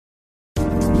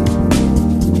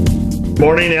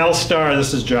Morning, LSTAR.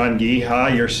 This is John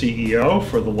Geha, your CEO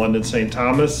for the London St.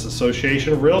 Thomas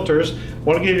Association of Realtors. I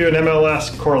want to give you an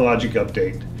MLS CoreLogic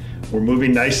update. We're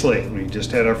moving nicely. We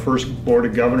just had our first Board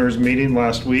of Governors meeting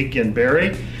last week in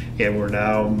Barrie, and we're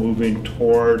now moving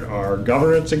toward our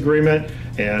governance agreement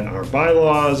and our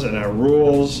bylaws and our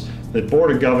rules. The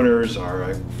Board of Governors are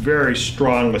a very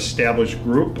strong established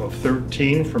group of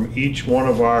 13 from each one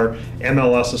of our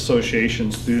MLS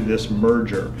associations through this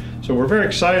merger. So we're very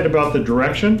excited about the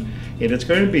direction, and it's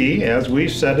going to be, as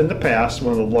we've said in the past,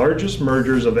 one of the largest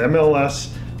mergers of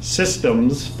MLS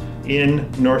systems in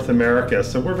North America.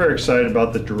 So we're very excited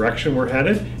about the direction we're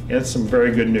headed, and it's some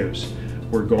very good news.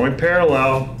 We're going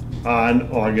parallel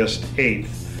on August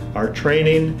 8th. Our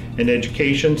training and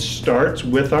education starts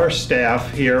with our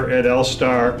staff here at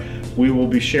LSTAR. We will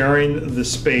be sharing the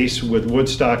space with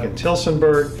Woodstock and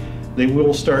Tilsonburg. They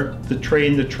will start to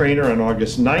train the trainer on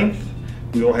August 9th.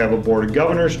 We will have a Board of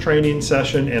Governors training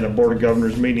session and a Board of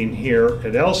Governors meeting here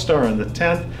at LSTAR on the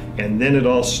 10th, and then it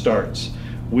all starts.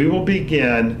 We will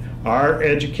begin our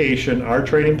education, our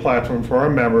training platform for our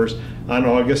members on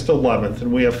August 11th,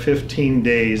 and we have 15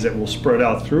 days that will spread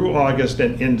out through August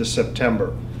and into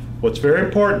September. What's very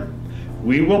important,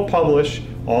 we will publish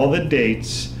all the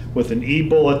dates with an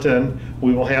e-bulletin.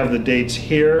 We will have the dates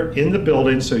here in the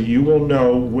building so you will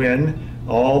know when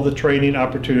all the training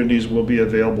opportunities will be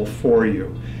available for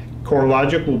you.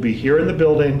 CoreLogic will be here in the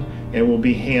building and will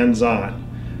be hands-on.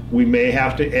 We may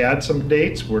have to add some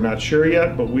dates, we're not sure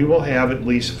yet, but we will have at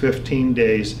least 15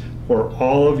 days for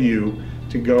all of you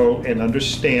to go and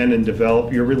understand and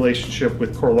develop your relationship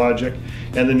with CoreLogic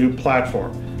and the new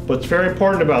platform. What's very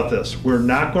important about this, we're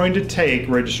not going to take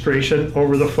registration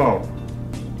over the phone.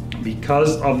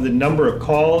 Because of the number of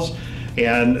calls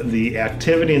and the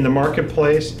activity in the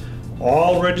marketplace,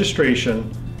 all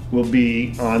registration will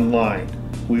be online.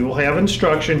 We will have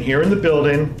instruction here in the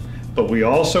building, but we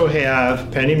also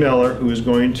have Penny Miller, who is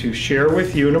going to share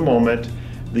with you in a moment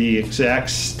the exact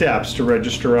steps to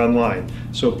register online.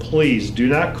 So please do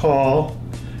not call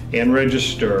and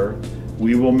register.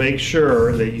 We will make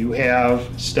sure that you have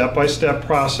step-by-step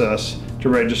process to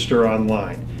register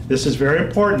online. This is very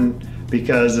important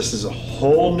because this is a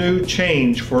whole new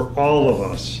change for all of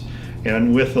us.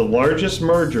 And with the largest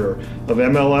merger of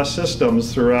MLS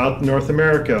systems throughout North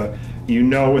America, you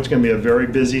know it's going to be a very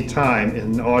busy time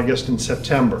in August and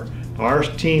September. Our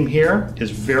team here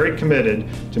is very committed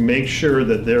to make sure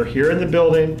that they're here in the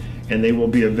building and they will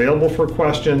be available for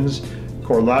questions.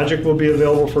 CoreLogic will be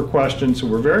available for questions, so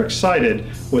we're very excited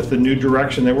with the new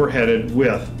direction that we're headed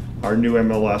with our new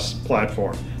MLS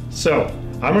platform. So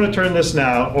I'm going to turn this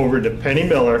now over to Penny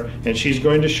Miller, and she's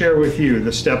going to share with you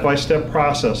the step-by-step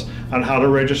process on how to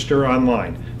register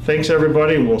online. Thanks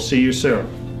everybody, and we'll see you soon.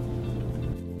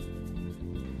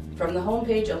 From the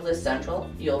homepage of List Central,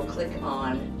 you'll click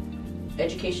on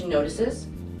Education Notices.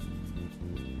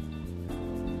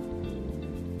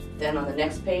 Then on the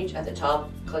next page at the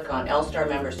top, click on LSTAR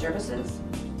Member Services.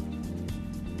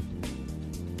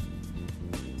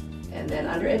 And then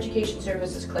under Education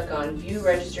Services, click on View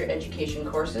Register Education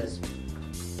Courses.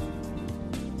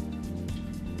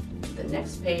 The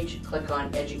next page, click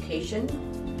on Education.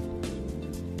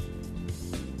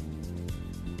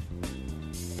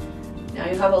 Now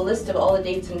you have a list of all the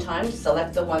dates and times.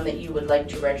 Select the one that you would like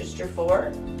to register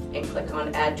for and click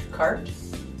on Add to Cart.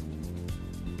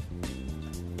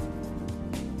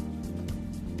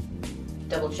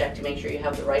 Double check to make sure you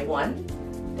have the right one,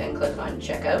 then click on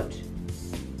Checkout.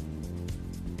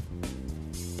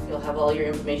 You'll have all your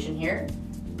information here.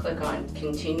 Click on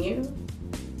Continue,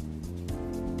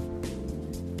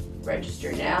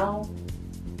 Register Now,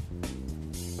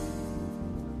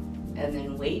 and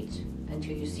then wait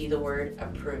until you see the word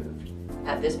Approved.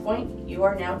 At this point, you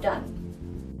are now done.